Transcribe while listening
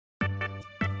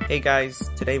Hey guys,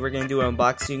 today we're going to do an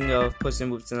unboxing of Puss in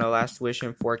Boots and the Last Wish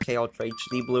in 4K Ultra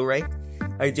HD Blu-ray.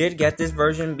 I did get this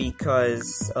version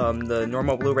because the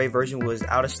normal Blu-ray version was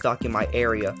out of stock in my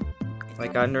area.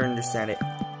 Like, I don't understand it.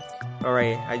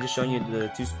 Alright, I just shown you the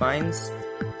two spines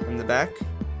on the back.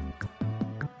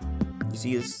 You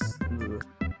see this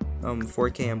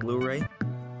 4K and Blu-ray.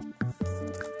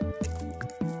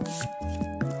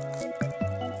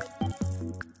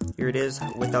 Here it is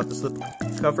without the slip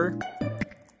cover.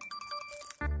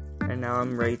 And now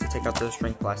I'm ready to take out the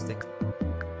shrink plastic.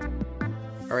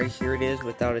 Alright, here it is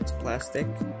without its plastic.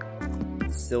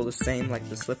 It's still the same like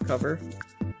the slip cover,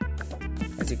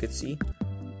 as you can see,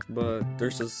 but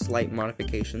there's a slight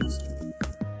modifications.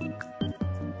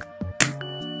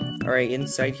 Alright,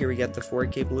 inside here we got the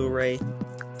 4K Blu-ray,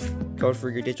 code for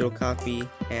your digital copy,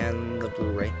 and the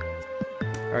Blu-ray.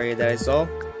 Alright, that is all.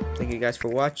 Thank you guys for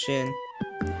watching.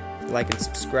 Like and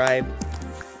subscribe.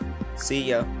 See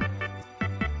ya.